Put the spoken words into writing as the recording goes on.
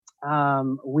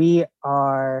We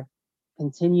are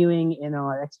continuing in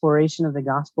our exploration of the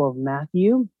Gospel of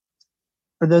Matthew.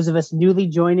 For those of us newly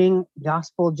joining,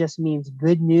 gospel just means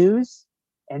good news,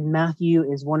 and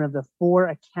Matthew is one of the four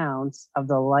accounts of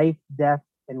the life, death,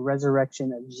 and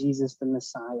resurrection of Jesus the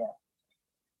Messiah.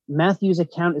 Matthew's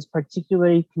account is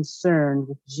particularly concerned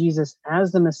with Jesus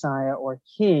as the Messiah or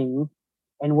King,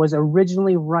 and was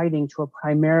originally writing to a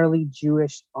primarily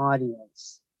Jewish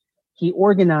audience. He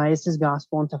organized his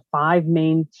gospel into five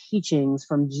main teachings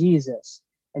from Jesus,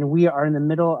 and we are in the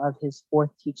middle of his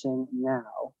fourth teaching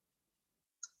now.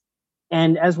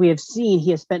 And as we have seen,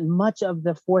 he has spent much of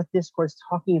the fourth discourse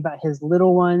talking about his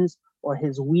little ones or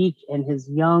his weak and his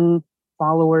young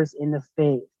followers in the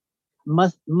faith.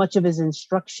 Much of his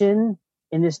instruction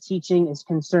in this teaching is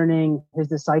concerning his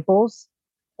disciples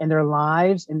and their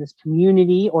lives in this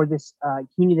community, or this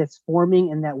community that's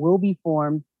forming and that will be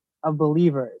formed of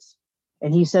believers.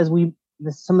 And he says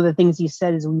some of the things he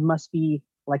said is we must be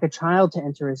like a child to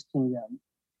enter his kingdom,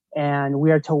 and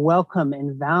we are to welcome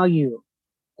and value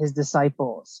his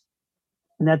disciples,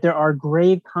 and that there are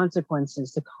grave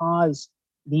consequences to cause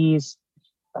these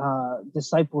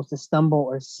disciples to stumble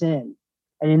or sin.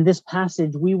 And in this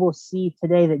passage, we will see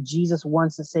today that Jesus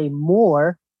wants to say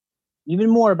more, even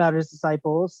more about his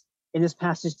disciples in this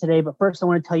passage today. But first, I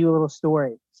want to tell you a little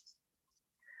story.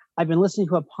 I've been listening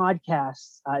to a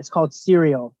podcast. It's called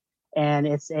Serial, and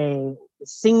it's a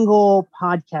single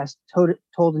podcast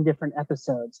told in different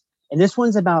episodes. And this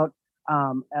one's about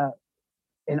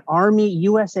an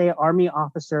USA Army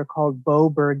officer called Bo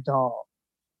Bergdahl.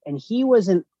 And he was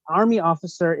an Army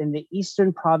officer in the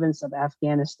eastern province of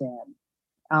Afghanistan.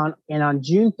 And on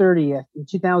June 30th, in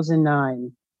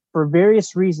 2009, for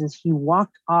various reasons, he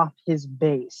walked off his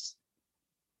base.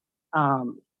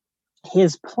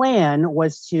 His plan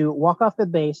was to walk off the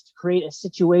base to create a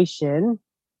situation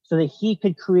so that he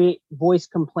could create voice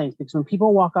complaints. Because when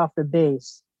people walk off the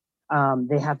base,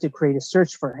 they have to create a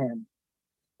search for him.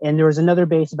 And there was another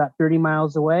base about 30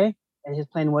 miles away, and his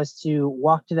plan was to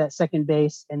walk to that second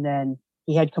base, and then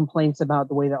he had complaints about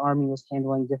the way the Army was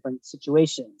handling different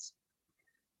situations.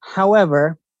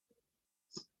 However,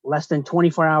 less than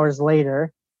 24 hours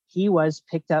later, he was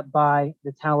picked up by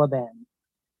the Taliban.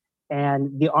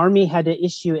 And the Army had to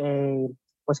issue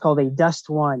what's called a Dust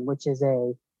One, which is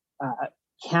a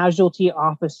casualty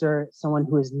officer, someone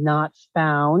who is not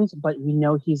found, but we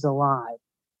know he's alive.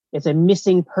 It's a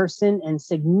missing person, and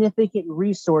significant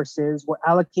resources were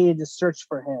allocated to search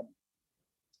for him.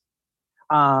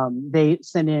 They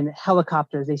send in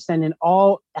helicopters. They send in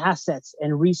all assets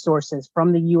and resources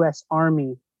from the U.S.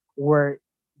 Army were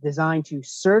designed to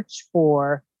search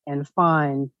for and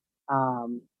find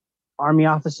Army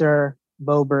officer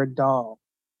Bo Bergdahl.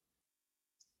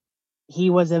 He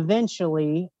was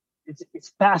eventually, it's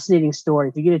a fascinating story.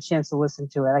 If you get a chance to listen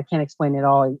to it, I can't explain it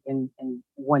all in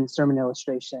one sermon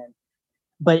illustration.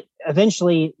 But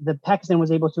eventually, Pakistan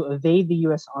was able to evade the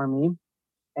U.S. Army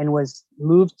and was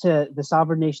moved to the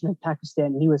sovereign nation of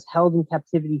Pakistan. He was held in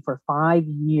captivity for 5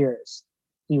 years.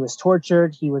 He was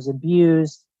tortured. He was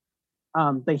abused.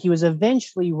 But he was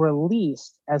eventually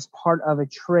released as part of a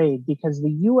trade, because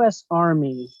the U.S.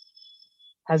 Army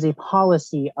has a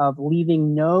policy of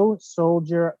leaving no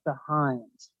soldier behind,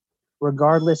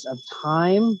 regardless of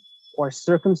time or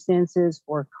circumstances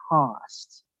or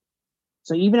cost.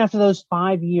 So even after those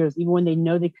 5 years, even when they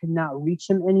know they could not reach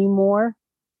him anymore,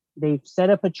 they set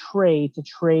up a trade to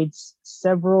trade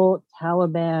several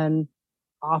Taliban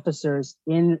officers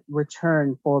in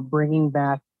return for bringing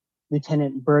back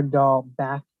Lieutenant Bergdahl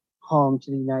back home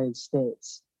to the United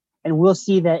States. And we'll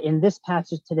see that in this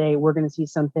passage today, we're going to see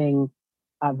something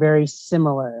very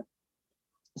similar.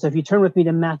 So if you turn with me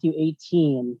to Matthew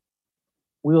 18,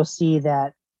 we will see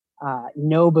that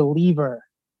no believer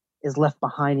is left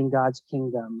behind in God's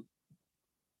kingdom.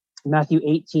 Matthew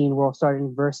 18, we'll start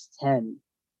in verse 10.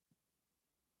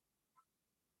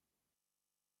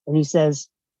 And he says,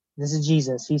 this is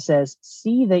Jesus. He says,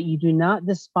 "See that you do not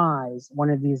despise one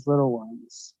of these little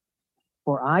ones.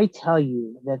 For I tell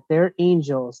you that their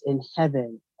angels in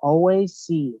heaven always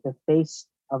see the face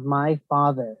of my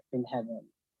Father in heaven.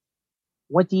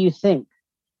 What do you think?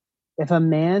 If a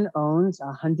man owns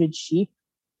 100 sheep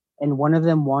and one of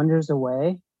them wanders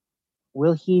away,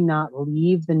 will he not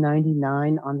leave the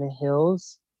 99 on the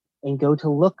hills and go to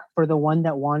look for the one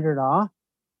that wandered off?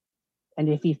 And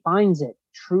if he finds it,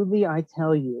 truly I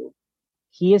tell you,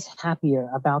 he is happier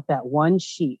about that one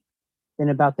sheep than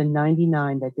about the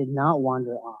 99 that did not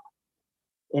wander off.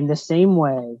 In the same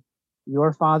way,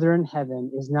 your Father in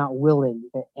heaven is not willing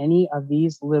that any of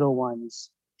these little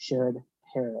ones should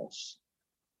perish."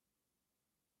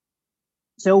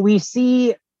 So we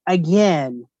see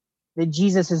again, that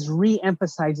Jesus is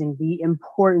re-emphasizing the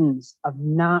importance of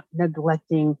not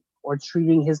neglecting or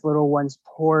treating his little ones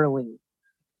poorly.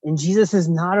 And Jesus is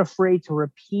not afraid to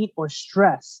repeat or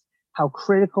stress how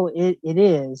critical it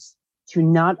is to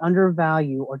not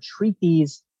undervalue or treat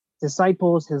these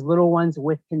disciples, his little ones,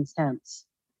 with contempt.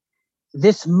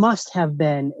 This must have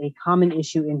been a common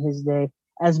issue in his day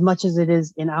as much as it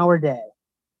is in our day.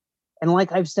 And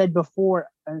like I've said before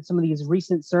in some of these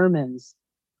recent sermons,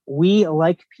 we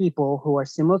like people who are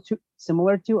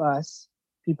similar to us,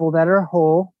 people that are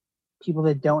whole, people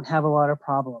that don't have a lot of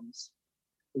problems.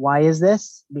 Why is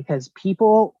this? Because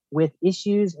people with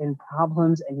issues and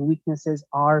problems and weaknesses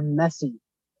are messy.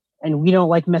 And we don't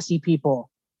like messy people.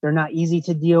 They're not easy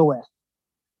to deal with.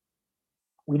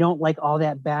 We don't like all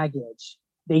that baggage.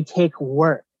 They take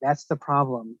work. That's the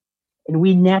problem. And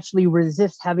we naturally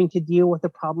resist having to deal with the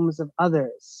problems of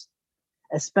others,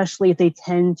 especially if they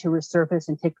tend to resurface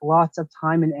and take lots of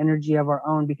time and energy of our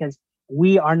own, because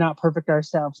we are not perfect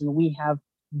ourselves and we have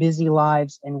busy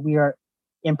lives and we are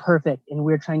imperfect and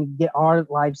we're trying to get our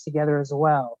lives together as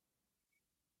well.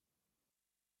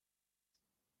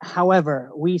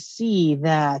 However, we see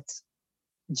that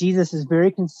Jesus is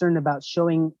very concerned about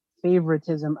showing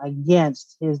favoritism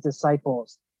against his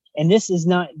disciples. And this is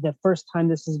not the first time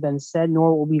this has been said,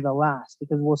 nor will be the last,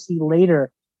 because we'll see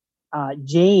later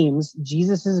James,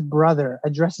 Jesus's brother,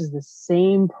 addresses the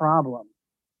same problem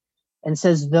and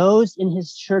says those in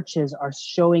his churches are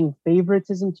showing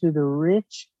favoritism to the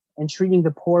rich and treating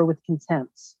the poor with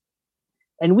contempt.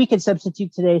 And we could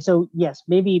substitute today. So yes,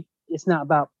 maybe it's not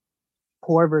about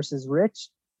poor versus rich,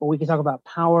 but we could talk about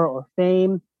power or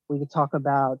fame. We could talk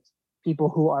about people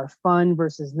who are fun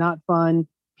versus not fun,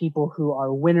 people who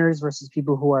are winners versus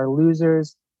people who are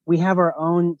losers. We have our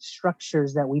own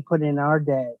structures that we put in our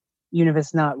day, even if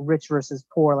it's not rich versus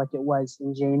poor like it was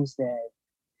in James' day.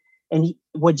 And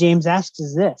what James asks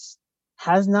is this: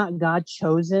 has not God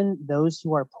chosen those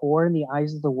who are poor in the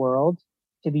eyes of the world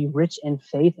to be rich in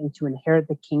faith and to inherit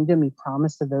the kingdom he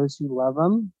promised to those who love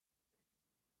him?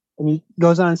 And he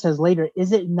goes on and says later,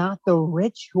 is it not the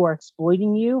rich who are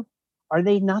exploiting you? Are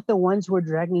they not the ones who are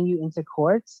dragging you into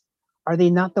courts? Are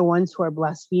they not the ones who are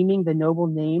blaspheming the noble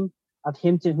name of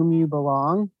him to whom you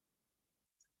belong?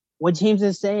 What James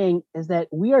is saying is that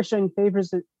we are showing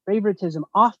favoritism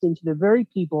often to the very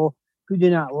people who do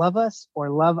not love us or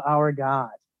love our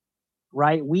God,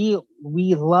 right? We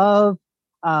love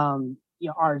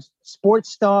our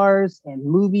sports stars and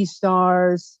movie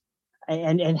stars,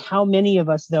 and how many of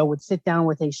us though would sit down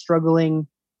with a struggling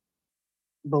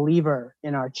believer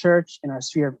in our church, in our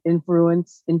sphere of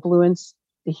influence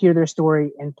to hear their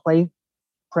story and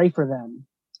pray for them.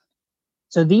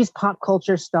 So these pop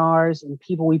culture stars and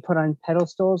people we put on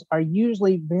pedestals are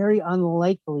usually very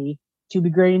unlikely to be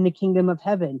great in the kingdom of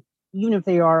heaven, even if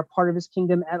they are a part of his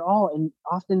kingdom at all, and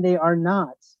often they are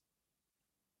not.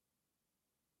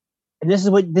 And this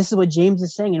is what James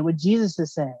is saying and what Jesus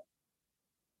is saying.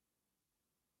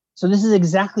 So this is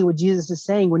exactly what Jesus is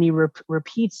saying when he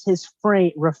repeats his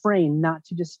refrain not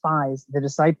to despise the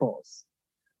disciples.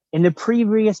 In the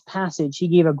previous passage, he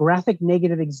gave a graphic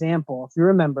negative example, if you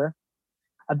remember,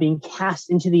 of being cast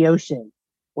into the ocean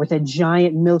with a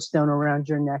giant millstone around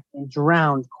your neck and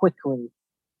drowned quickly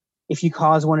if you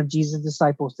cause one of Jesus'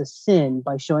 disciples to sin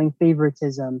by showing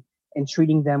favoritism and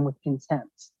treating them with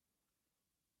contempt.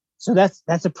 So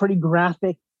that's a pretty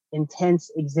graphic, intense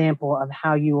example of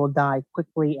how you will die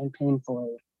quickly and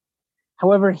painfully.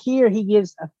 However, here he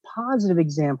gives a positive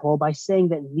example by saying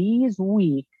that these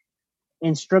weak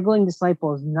and struggling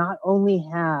disciples not only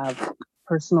have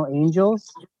personal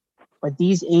angels, but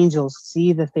these angels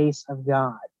see the face of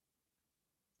God.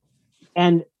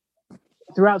 And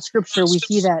throughout scripture, we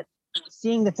see that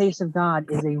seeing the face of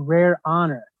God is a rare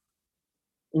honor,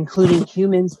 including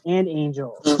humans and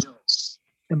angels.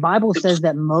 The Bible says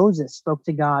that Moses spoke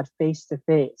to God face to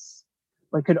face,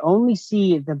 but could only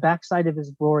see the backside of his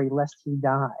glory lest he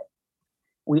die.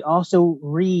 We also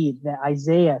read that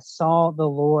Isaiah saw the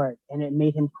Lord and it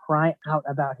made him cry out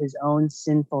about his own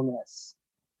sinfulness.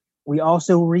 We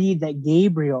also read that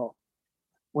Gabriel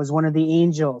was one of the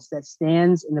angels that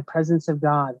stands in the presence of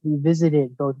God, who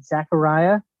visited both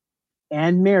Zechariah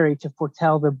and Mary to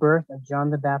foretell the birth of John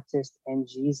the Baptist and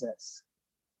Jesus.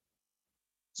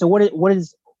 So what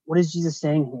is Jesus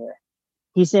saying here?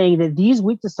 He's saying that these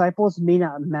weak disciples may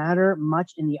not matter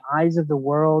much in the eyes of the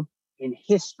world, in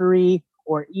history,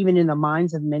 or even in the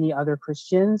minds of many other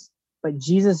Christians, but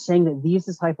Jesus is saying that these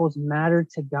disciples matter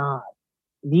to God.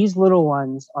 These little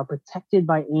ones are protected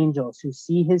by angels who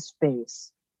see his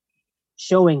face,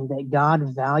 showing that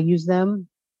God values them,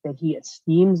 that he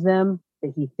esteems them,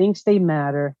 that he thinks they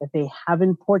matter, that they have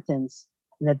importance,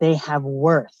 and that they have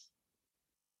worth.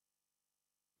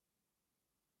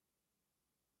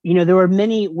 You know, there were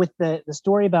many, with the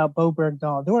story about Bo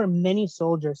Bergdahl, there were many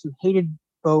soldiers who hated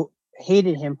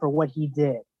him for what he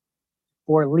did,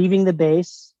 for leaving the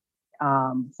base,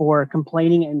 for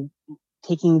complaining and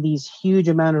taking these huge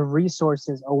amount of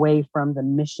resources away from the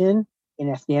mission in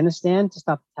Afghanistan to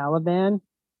stop the Taliban.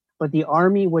 But the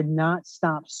army would not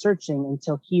stop searching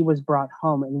until he was brought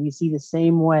home. And we see the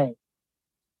same way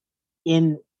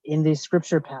in this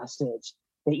scripture passage,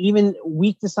 that even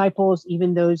weak disciples,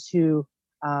 even those who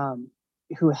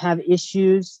have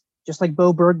issues, just like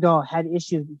Bo Bergdahl had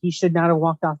issues, he should not have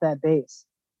walked off that base.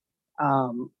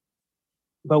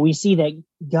 But we see that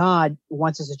God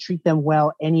wants us to treat them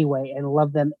well anyway and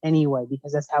love them anyway,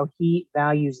 because that's how he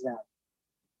values them.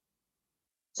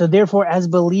 So therefore, as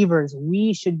believers,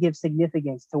 we should give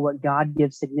significance to what God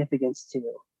gives significance to.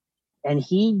 And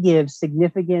he gives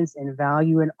significance and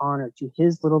value and honor to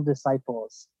his little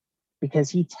disciples because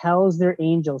he tells their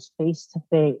angels face to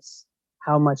face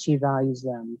how much he values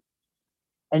them.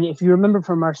 And if you remember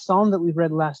from our psalm that we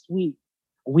read last week,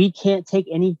 we can't take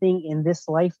anything in this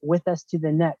life with us to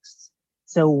the next.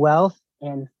 So wealth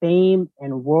and fame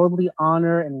and worldly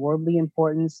honor and worldly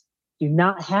importance do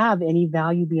not have any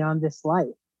value beyond this life.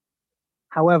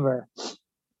 However,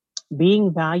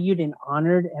 being valued and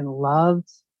honored and loved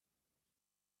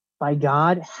by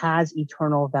God has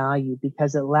eternal value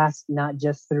because it lasts not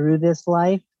just through this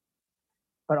life,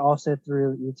 but also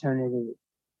through eternity.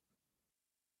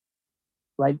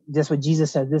 Like just what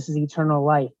Jesus said, this is eternal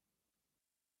life,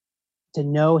 to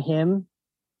know him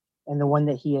and the one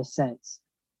that he has sent.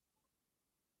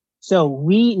 So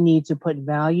we need to put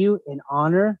value and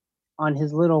honor on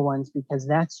his little ones because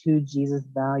that's who Jesus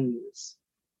values.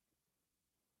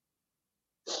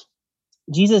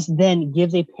 Jesus then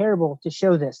gives a parable to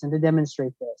show this and to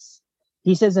demonstrate this.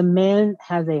 He says, a man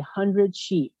has 100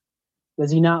 sheep.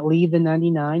 Does he not leave the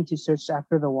 99 to search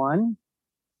after the one?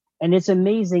 And it's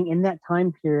amazing in that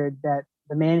time period that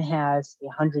the man has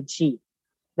 100 sheep.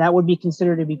 That would be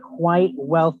considered to be quite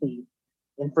wealthy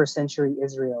in first century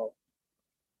Israel.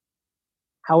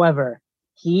 However,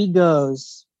 the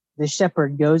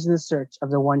shepherd goes in the search of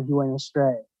the one who went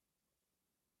astray.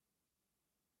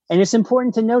 And it's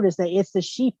important to notice that it's the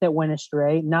sheep that went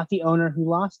astray, not the owner who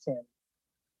lost him.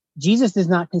 Jesus does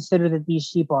not consider that these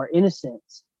sheep are innocent,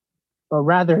 but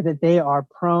rather that they are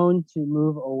prone to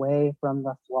move away from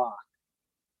the flock,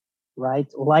 right?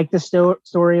 Like the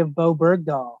story of Bo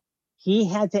Bergdahl. He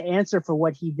had to answer for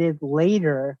what he did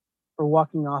later for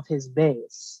walking off his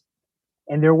base.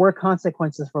 And there were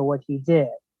consequences for what he did.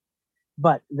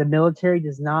 But the military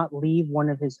does not leave one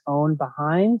of his own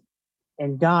behind.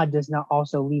 And God does not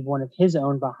also leave one of his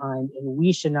own behind, and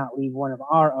we should not leave one of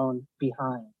our own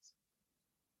behind.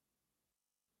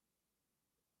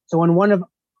 So when one of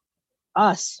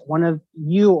us, one of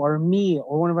you or me,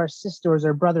 or one of our sisters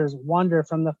or brothers wander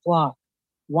from the flock,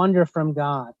 wander from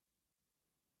God,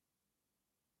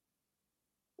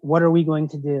 what are we going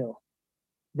to do?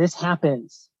 This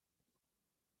happens.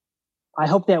 I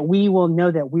hope that we will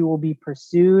know that we will be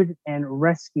pursued and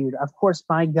rescued, of course,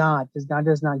 by God, because God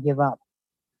does not give up,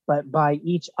 but by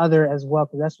each other as well,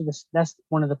 because that's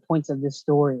one of the points of this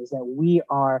story, is that we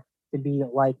are to be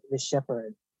like the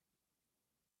shepherd.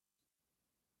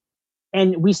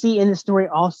 And we see in the story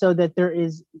also that there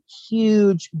is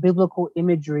huge biblical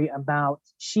imagery about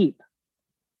sheep.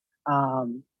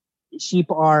 Sheep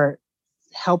are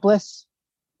helpless.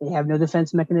 They have no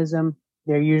defense mechanism.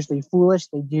 They're usually foolish.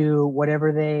 They do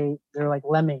whatever they're like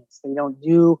lemmings. They don't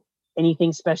do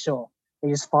anything special. They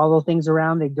just follow things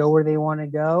around. They go where they want to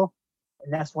go.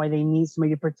 And that's why they need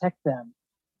somebody to protect them.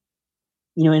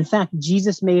 You know, in fact,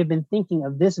 Jesus may have been thinking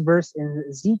of this verse in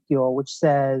Ezekiel, which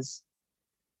says,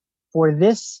 for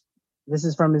this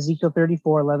is from Ezekiel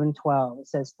 34, 11, 12. It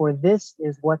says, for this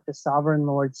is what the sovereign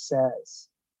Lord says.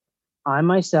 I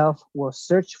myself will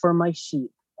search for my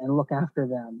sheep and look after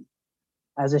them.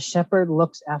 As a shepherd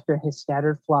looks after his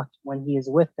scattered flock when he is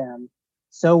with them,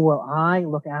 so will I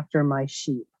look after my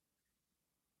sheep.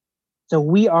 So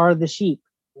we are the sheep.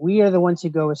 We are the ones who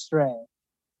go astray.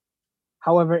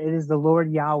 However, it is the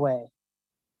Lord Yahweh,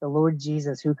 the Lord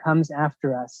Jesus, who comes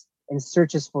after us and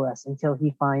searches for us until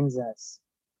he finds us.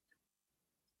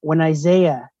 When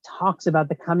Isaiah talks about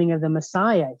the coming of the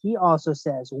Messiah, he also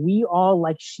says, we all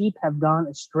like sheep have gone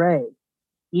astray.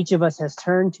 Each of us has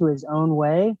turned to his own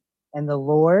way, and the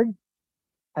Lord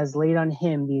has laid on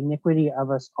him the iniquity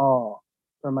of us all.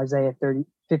 From Isaiah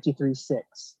 53,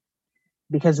 6.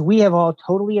 Because we have all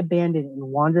totally abandoned and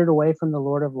wandered away from the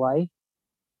Lord of life,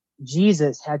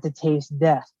 Jesus had to taste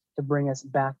death to bring us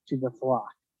back to the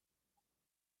flock.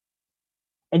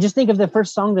 And just think of the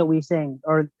first song that we sang,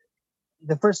 or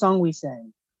the first song we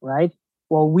sang, right?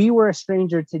 Well, we were a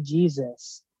stranger to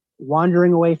Jesus,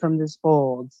 wandering away from this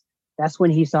fold. That's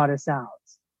when he sought us out,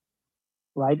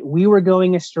 right? We were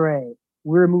going astray.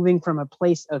 We were moving from a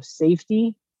place of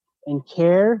safety and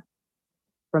care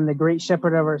from the great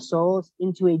shepherd of our souls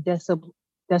into a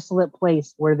desolate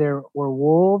place where there were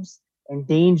wolves and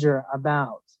danger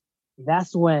about.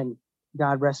 That's when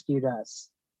God rescued us.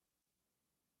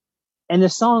 And the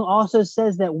song also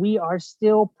says that we are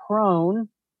still prone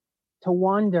to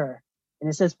wander. And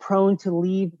it says prone to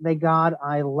leave the God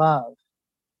I love.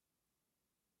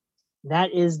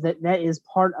 That is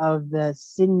part of the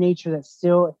sin nature that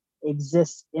still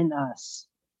exists in us.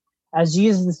 As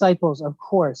Jesus' disciples, of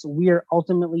course, we are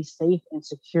ultimately safe and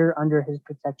secure under his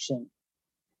protection.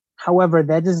 However,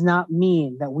 that does not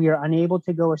mean that we are unable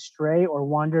to go astray or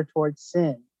wander towards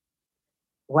sin.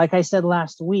 Like I said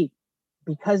last week,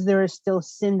 because there is still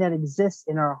sin that exists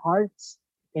in our hearts,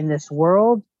 in this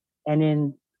world, and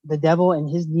in the devil and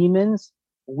his demons,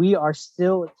 we are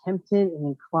still tempted and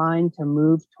inclined to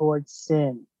move towards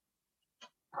sin,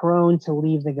 prone to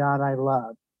leave the God I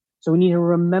love. So we need to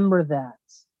remember that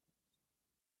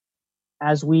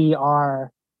as we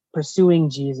are pursuing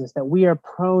Jesus, that we are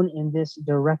prone in this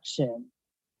direction.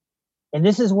 And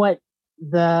this is what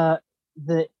the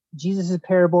Jesus'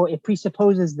 parable, it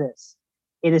presupposes this.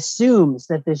 It assumes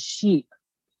that the sheep,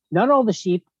 not all the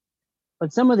sheep,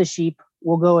 but some of the sheep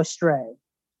will go astray.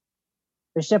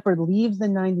 The shepherd leaves the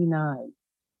 99,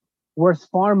 worth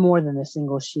far more than a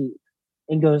single sheep,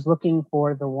 and goes looking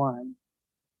for the one.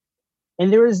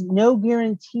 And there is no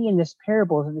guarantee in this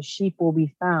parable that the sheep will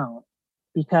be found,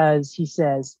 because he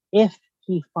says, if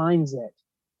he finds it,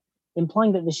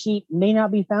 implying that the sheep may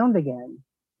not be found again.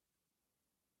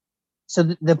 So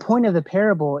the point of the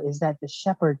parable is that the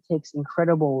shepherd takes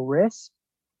incredible risk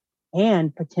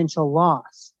and potential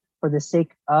loss for the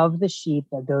sake of the sheep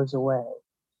that goes away.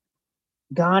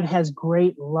 God has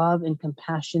great love and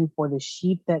compassion for the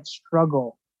sheep that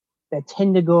struggle, that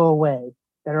tend to go away,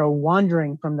 that are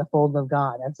wandering from the fold of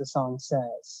God, as the song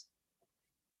says.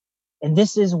 And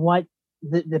this is what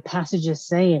the passage is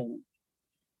saying.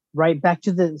 Right back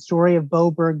to the story of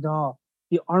Bo Bergdahl.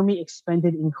 The army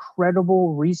expended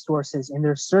incredible resources in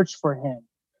their search for him.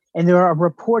 And there are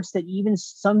reports that even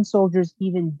some soldiers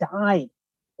even died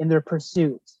in their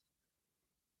pursuit.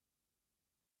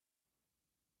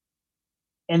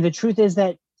 And the truth is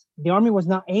that the army was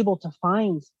not able to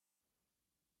find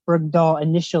Bergdahl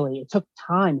initially. It took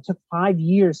time. It took 5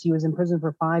 years. He was in prison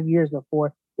for 5 years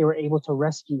before they were able to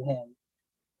rescue him.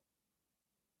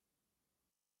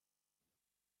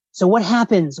 So what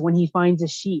happens when he finds a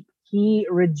sheep? He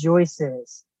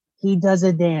rejoices. He does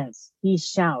a dance. He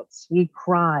shouts. He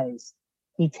cries.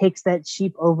 He takes that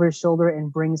sheep over his shoulder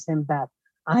and brings him back.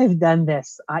 I've done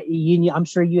this. I'm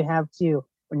sure you have too.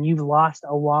 When you've lost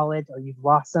a wallet or you've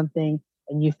lost something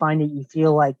and you find it, you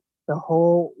feel like the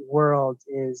whole world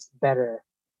is better,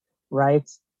 right?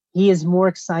 He is more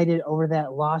excited over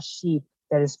that lost sheep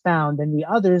that is found than the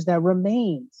others that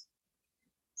remains.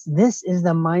 This is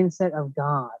the mindset of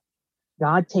God.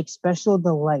 God takes special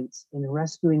delight in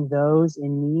rescuing those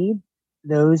in need,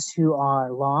 those who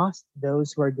are lost,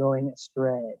 those who are going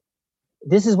astray.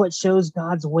 This is what shows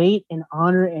God's weight and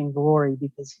honor and glory,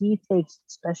 because he takes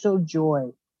special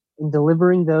joy in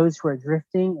delivering those who are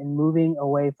drifting and moving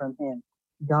away from him.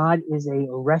 God is a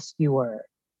rescuer.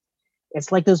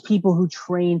 It's like those people who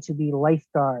train to be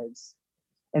lifeguards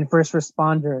and first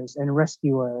responders and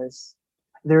rescuers.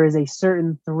 There is a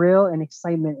certain thrill and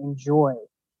excitement and joy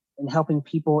in helping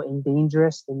people in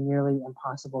dangerous and nearly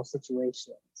impossible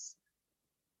situations.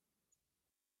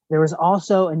 There was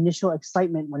also initial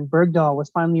excitement when Bergdahl was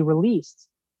finally released,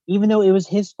 even though it was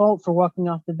his fault for walking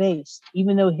off the base,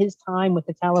 even though his time with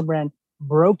the Taliban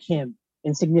broke him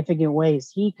in significant ways.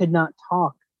 He could not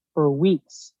talk for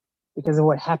weeks because of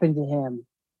what happened to him,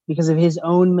 because of his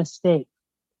own mistake.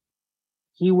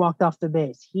 He walked off the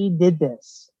base. He did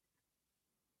this.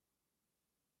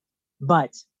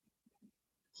 But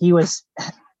he was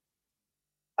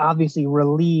obviously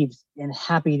relieved and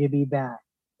happy to be back.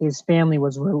 His family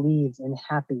was relieved and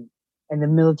happy. And the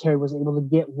military was able to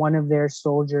get one of their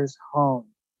soldiers home.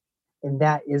 And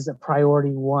that is a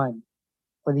priority one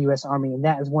for the U.S. Army. And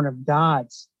that is one of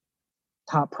God's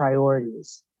top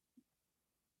priorities,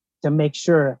 to make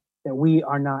sure that we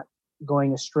are not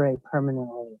going astray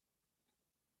permanently.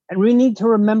 And we need to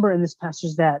remember in this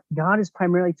passage that God is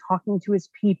primarily talking to his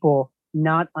people,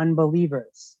 not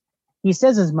unbelievers. He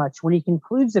says as much when he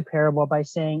concludes the parable by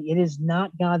saying, it is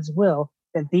not God's will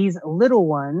that these little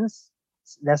ones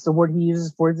That's the word he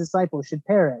uses for his disciples, should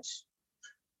perish.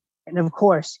 And of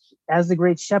course, as the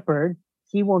great shepherd,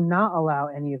 he will not allow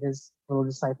any of his little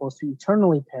disciples to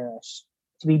eternally perish,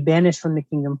 to be banished from the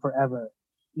kingdom forever,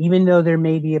 even though there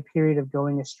may be a period of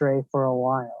going astray for a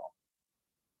while.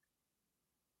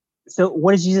 So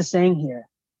what is Jesus saying here?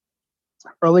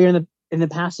 Earlier in the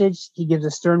passage, he gives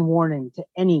a stern warning to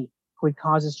any who would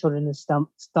cause his children to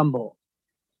stumble.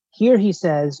 Here he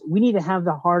says, we need to have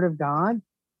the heart of God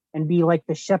and be like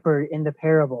the shepherd in the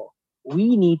parable.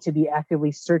 We need to be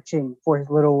actively searching for his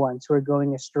little ones who are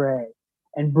going astray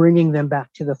and bringing them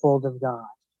back to the fold of God.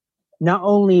 Not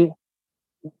only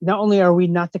are we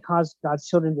not to cause God's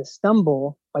children to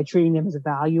stumble by treating them as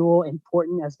valuable,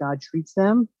 important as God treats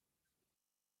them,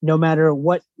 no matter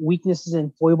what weaknesses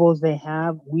and foibles they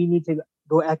have, we need to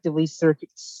go actively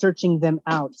searching them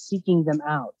out, seeking them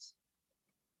out.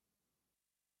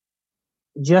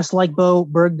 Just like Bo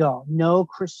Bergdahl, no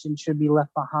Christian should be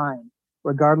left behind,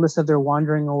 regardless of their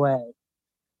wandering away.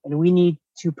 And we need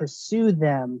to pursue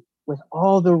them with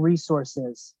all the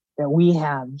resources that we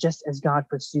have, just as God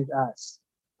pursued us.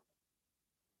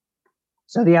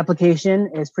 So the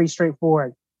application is pretty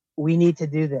straightforward. We need to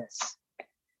do this.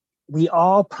 We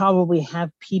all probably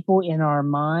have people in our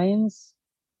minds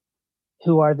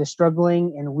who are the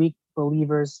struggling and weak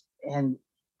believers and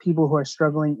people who are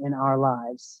struggling in our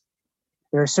lives.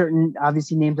 There are certain,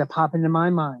 obviously, names that pop into my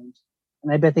mind,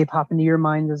 and I bet they pop into your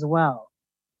mind as well.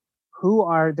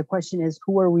 The question is,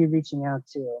 who are we reaching out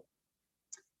to?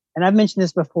 And I've mentioned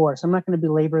this before, so I'm not going to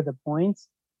belabor the point,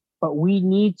 but we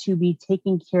need to be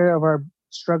taking care of our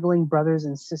struggling brothers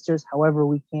and sisters however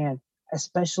we can,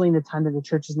 especially in the time that the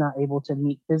church is not able to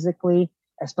meet physically,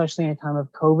 especially in a time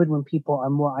of COVID when people are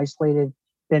more isolated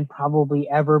than probably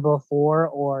ever before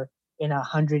or in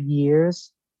 100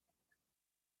 years.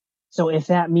 So if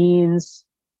that means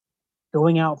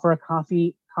going out for a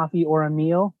coffee or a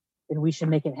meal, then we should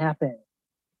make it happen.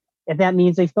 If that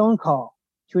means a phone call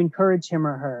to encourage him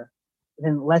or her,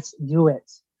 then let's do it.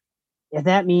 If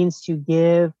that means to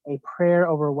give a prayer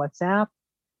over WhatsApp,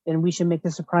 then we should make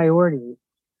this a priority.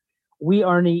 We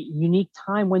are in a unique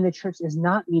time when the church is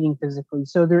not meeting physically,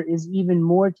 so there is even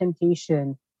more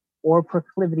temptation or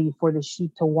proclivity for the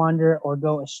sheep to wander or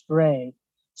go astray.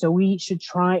 So we should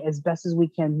try as best as we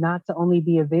can not to only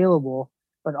be available,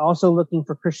 but also looking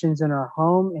for Christians in our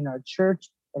home, in our church,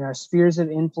 in our spheres of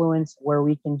influence, where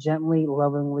we can gently,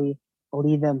 lovingly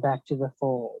lead them back to the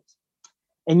fold.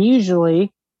 And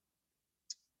usually,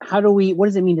 what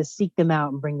does it mean to seek them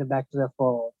out and bring them back to the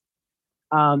fold?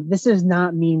 This does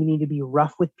not mean we need to be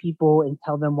rough with people and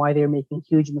tell them why they're making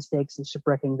huge mistakes and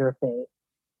shipwrecking their faith.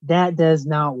 That does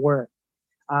not work.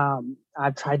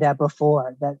 I've tried that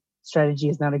before. That strategy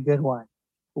is not a good one.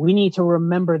 We need to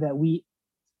remember that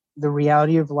the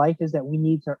reality of life is that we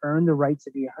need to earn the right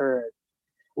to be heard.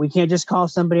 We can't just call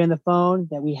somebody on the phone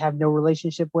that we have no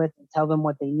relationship with and tell them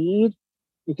what they need,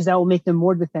 because that will make them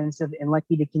more defensive and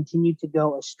likely to continue to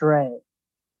go astray.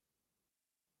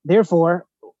 Therefore,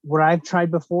 what I've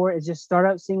tried before is just start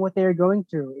out seeing what they are going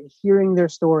through and hearing their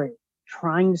story,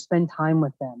 trying to spend time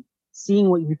with them, seeing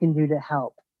what you can do to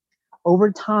help.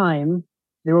 Over time,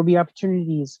 there will be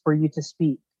opportunities for you to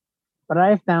speak. But I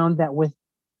have found that with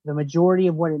the majority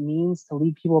of what it means to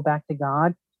lead people back to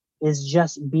God is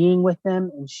just being with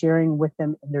them and sharing with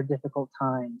them in their difficult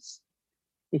times,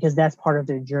 because that's part of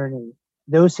their journey.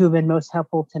 Those who have been most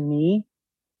helpful to me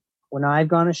when I've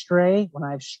gone astray, when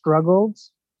I've struggled,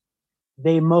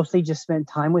 they mostly just spent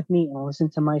time with me and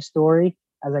listened to my story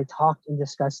as I talked and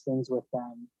discussed things with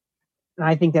them. And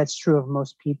I think that's true of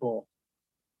most people.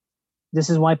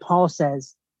 This is why Paul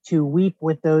says to weep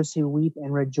with those who weep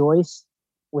and rejoice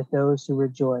with those who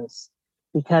rejoice,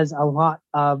 because a lot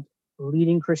of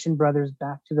leading Christian brothers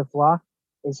back to the flock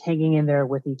is hanging in there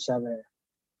with each other.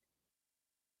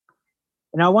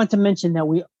 And I want to mention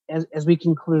that as we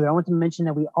conclude, I want to mention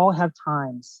that we all have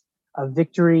times of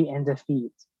victory and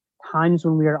defeat, times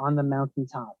when we are on the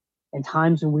mountaintop and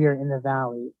times when we are in the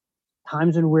valley,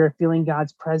 times when we're feeling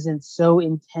God's presence so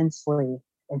intensely,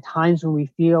 and times when we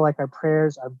feel like our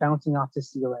prayers are bouncing off the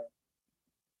ceiling.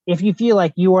 If you feel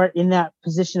like you are in that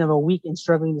position of a weak and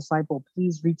struggling disciple,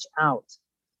 please reach out.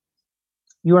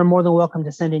 You are more than welcome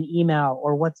to send an email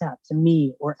or WhatsApp to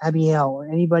me or Abiel or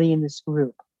anybody in this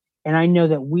group. And I know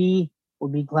that we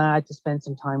would be glad to spend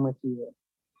some time with you.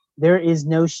 There is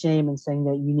no shame in saying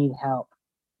that you need help.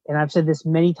 And I've said this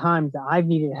many times that I've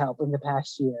needed help in the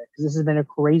past year, because this has been a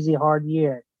crazy hard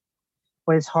year.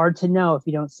 But it's hard to know if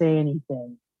you don't say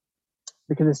anything,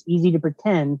 because it's easy to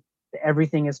pretend that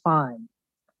everything is fine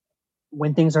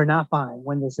when things are not fine,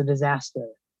 when there's a disaster.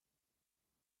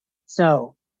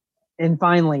 So, and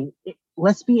finally,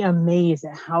 let's be amazed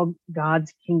at how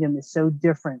God's kingdom is so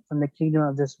different from the kingdom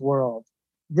of this world.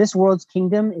 This world's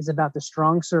kingdom is about the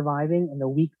strong surviving and the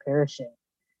weak perishing.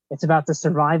 It's about the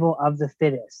survival of the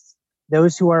fittest.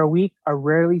 Those who are weak are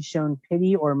rarely shown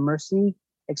pity or mercy,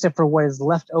 except for what is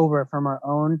left over from our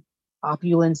own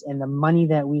opulence and the money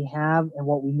that we have and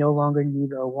what we no longer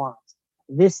need or want.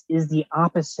 This is the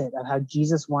opposite of how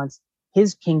Jesus wants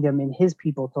his kingdom and his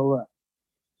people to look.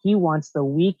 He wants the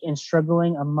weak and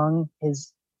struggling among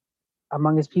his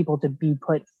people to be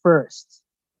put first.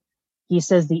 He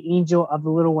says the angel of the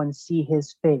little ones see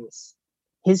his face.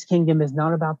 His kingdom is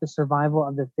not about the survival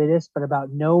of the fittest, but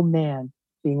about no man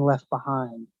being left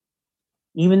behind.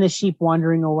 Even the sheep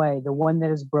wandering away, the one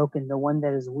that is broken, the one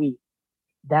that is weak,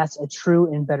 that's a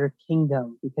true and better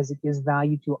kingdom because it gives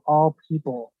value to all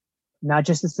people, not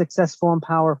just the successful and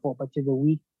powerful, but to the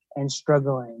weak and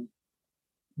struggling.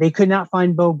 They could not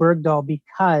find Bo Bergdahl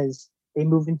because they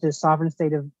moved into the sovereign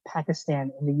state of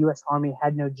Pakistan and the U.S. Army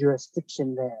had no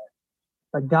jurisdiction there.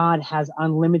 But God has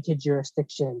unlimited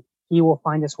jurisdiction. He will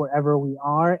find us wherever we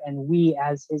are, and we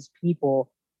as his people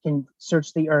can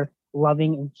search the earth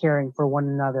loving and caring for one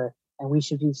another. And we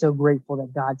should be so grateful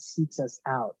that God seeks us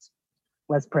out.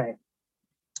 Let's pray.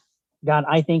 God,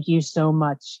 I thank you so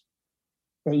much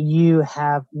that you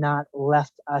have not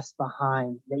left us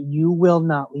behind, that you will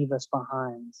not leave us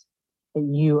behind, that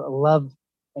you love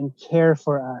and care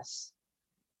for us,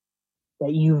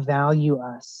 that you value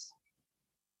us,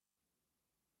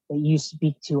 that you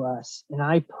speak to us. And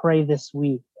I pray this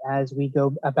week as we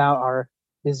go about our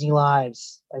busy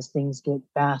lives, as things get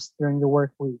fast during the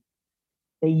work week,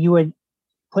 that you would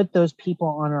put those people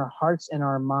on our hearts and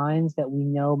our minds that we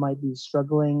know might be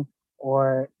struggling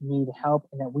or need help,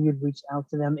 and that we would reach out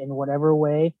to them in whatever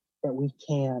way that we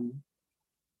can.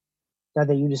 God,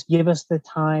 that you just give us the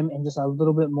time and just a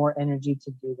little bit more energy to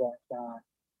do that, God.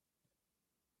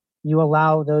 You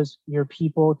allow those your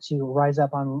people to rise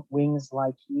up on wings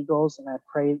like eagles, and I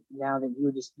pray now that you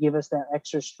would just give us that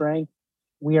extra strength.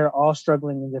 We are all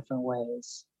struggling in different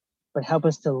ways, but help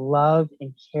us to love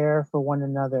and care for one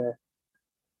another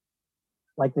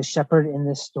like the shepherd in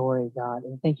this story, God.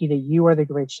 And thank you that you are the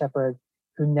great shepherd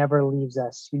who never leaves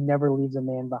us, who never leaves a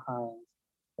man behind.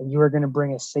 And you are going to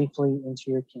bring us safely into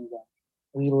your kingdom.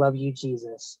 We love you,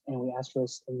 Jesus, and we ask for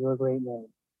this in your great name.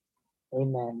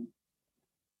 Amen.